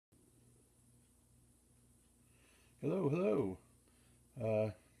Hello, hello.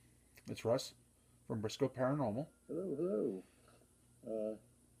 It's Russ from Briscoe Paranormal. Hello, hello.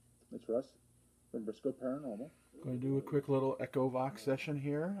 It's Russ from Briscoe Paranormal. Going to do a quick little EchoVox session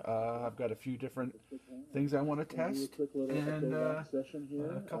here. I've got a few different things I want to test, and a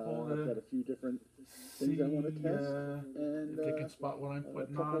couple I've got a few different things I want to test, and if they can spot what I'm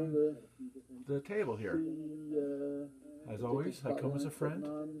putting on the table here. As always, I come as a friend.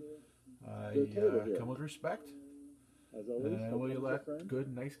 I come with respect. And I will let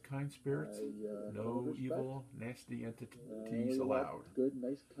good, nice, kind spirits, no evil, nasty entities allowed. Good,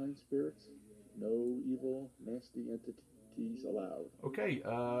 nice, kind spirits, no evil, nasty entities allowed. Okay,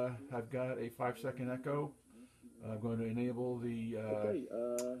 I've got a 5-second echo. I'm going to enable the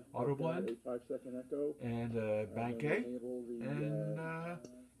auto blend a 5-second echo and bank A, and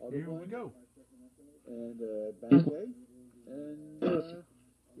here we go. And bank A, and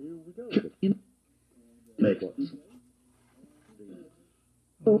here we go.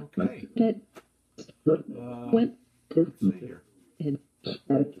 Okay. Let's see here. Let's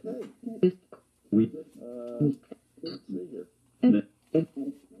see here.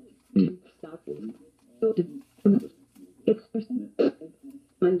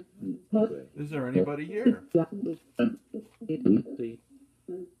 Is there anybody here? Is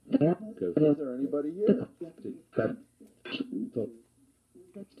there anybody here?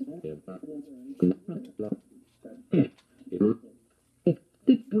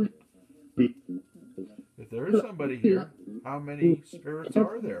 If there is somebody here, how many spirits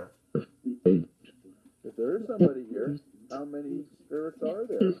are there? If there is somebody here, how many spirits are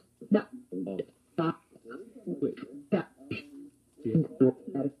there?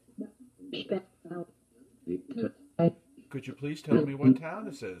 Could you please tell me what town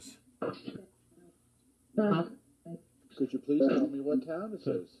this is? Could you please tell me what town this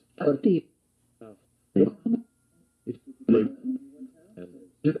is?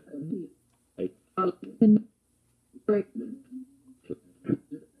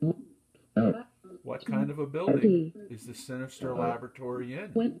 What kind of a building is the Sinister Laboratory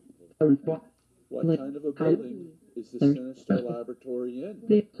in? What kind of a building is the Sinister Laboratory in?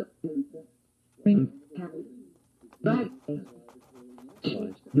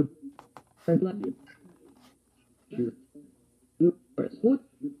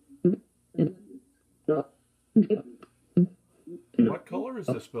 What color is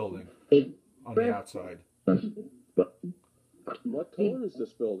this building on the outside? What color is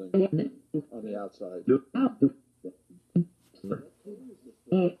this building on the outside?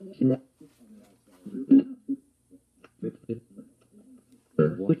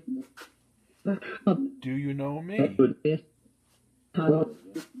 Do you know me?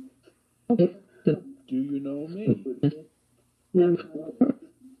 Do you know me?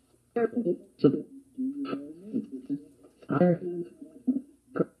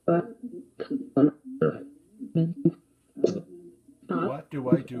 What do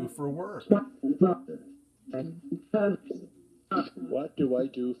I do for work? What do I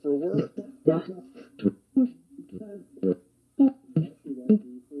do for work?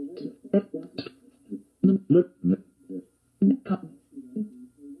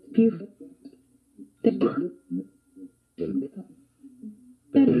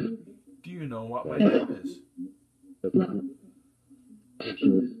 Do you know what my name is?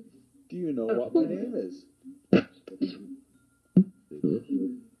 Do you know what my name is?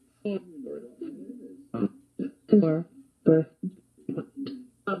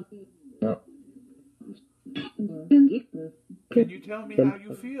 Can you tell me how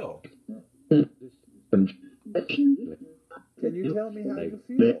you feel? Can you tell me how you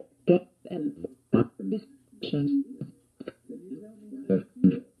feel?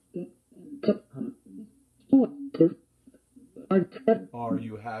 Are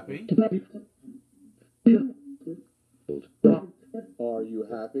you happy? Are you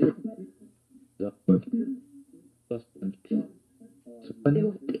happy?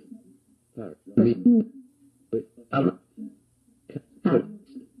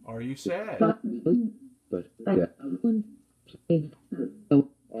 Are you sad?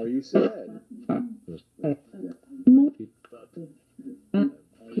 Are you sad?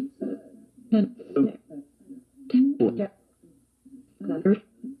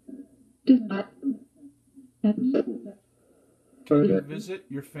 Can you visit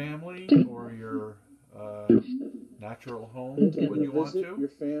your family or your natural home when you want Visit to? your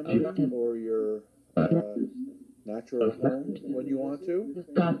family or your natural home when you want to?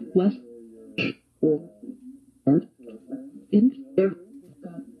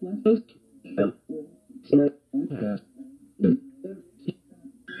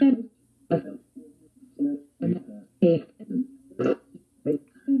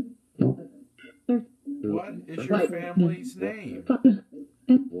 your family's name?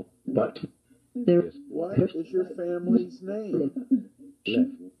 What is your family's name?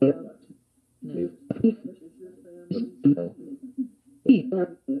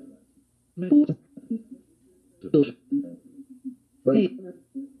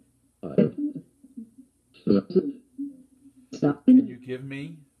 Can you give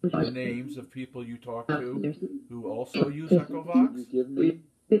me the names of people you talk to who also use EchoVox? Can you give me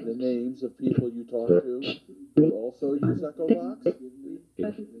the names of people you talk to who also use EchoVox?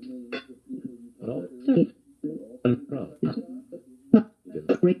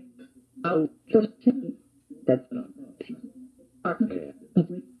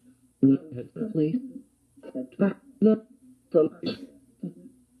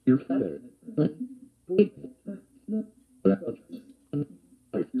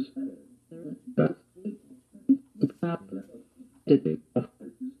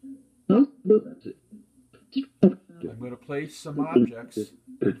 I'm going to place some objects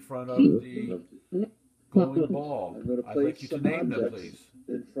in front of the glowing ball. I'd like you to name them, please.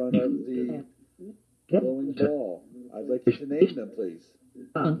 In front of the glowing ball. I'd like you to name them, please.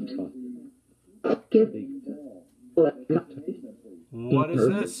 What is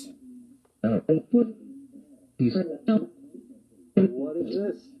this? What is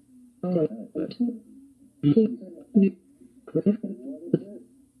this?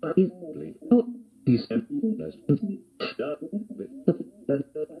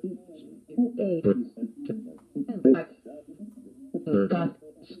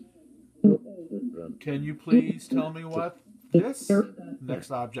 Can you please tell me what this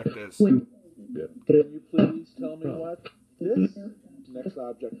next object is? Can you please tell me what this next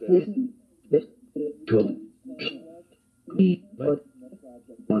object is?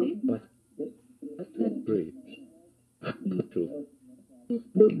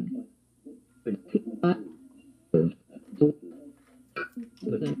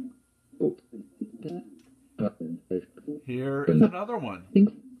 Here is another one.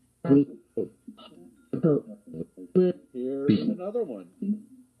 Here is another one.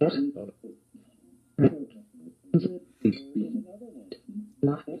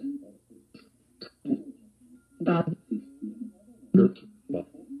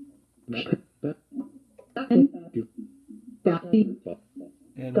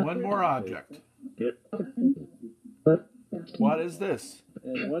 And one more object. What is this?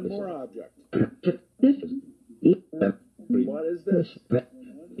 And one more object. What is this?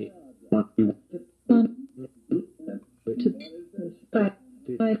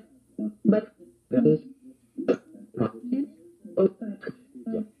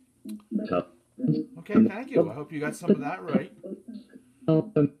 Okay, thank you. I hope you got some of that right.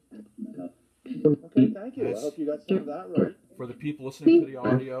 Okay, thank you. I hope you got some of that right. For the people listening to the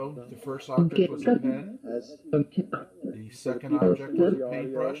audio, the first object was a pen. The second object was a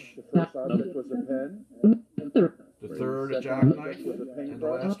paintbrush. The first object was a pen. The third, a jackknife. And the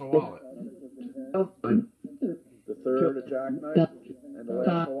last, a wallet. The third, a jackknife. And the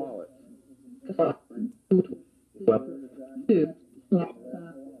last, a wallet.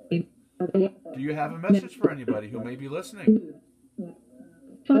 Do you have a message for anybody who may be listening?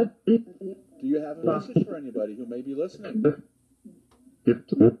 Do you have a message for anybody who may be listening?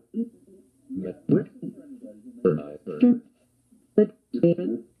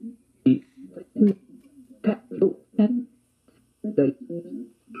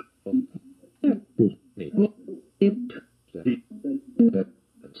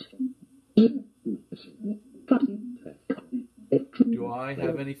 Do I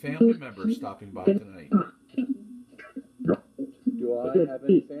have any family members stopping by tonight? Do I have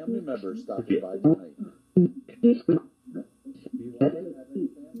any family members stopping by tonight?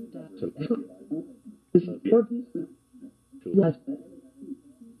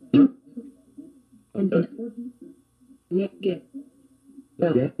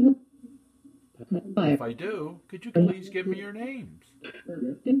 If I do, could you please give me your names?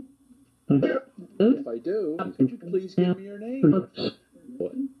 If I do, could you please give me your name?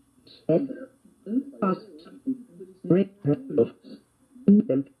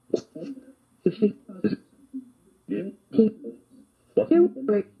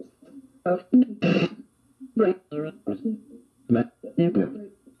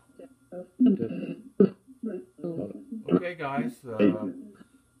 Okay, guys,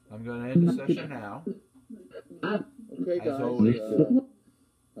 I'm going to end the session now. Okay, As guys. always,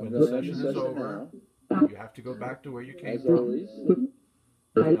 when the session is over, you have to go back to where you came As from. always, Do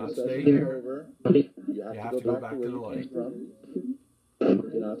not stay here. over. You You have to go back to the where you light. came from. You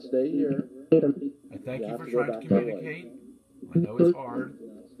cannot stay here. I thank you for trying to communicate. I know it's hard.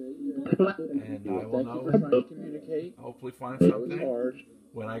 And I will know, trying to communicate. hopefully find It was something hard,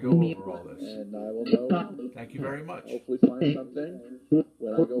 when I go over all this. and I will know. Thank you very much. Hopefully find something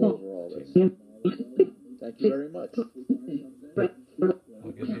when I go over all this. Thank you very much.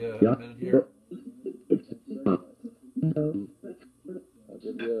 I'll give you a minute here. I'll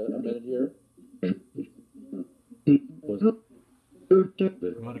give you a minute here.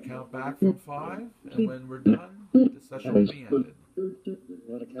 I'm going to count back from 5, and when we're done, the session will be ended. I'm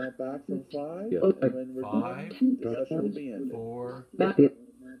going to count back from 5, Yeah. and when we're done, 5, the session will be ended. 4,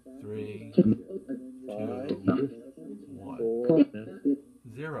 3, 5, 1, 4,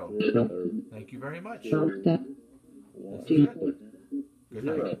 0. Thank you very much. 1, This is it. Good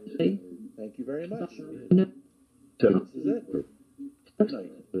 0. night. Thank you very much. So, This is it. Good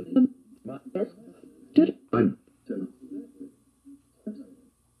night. I'm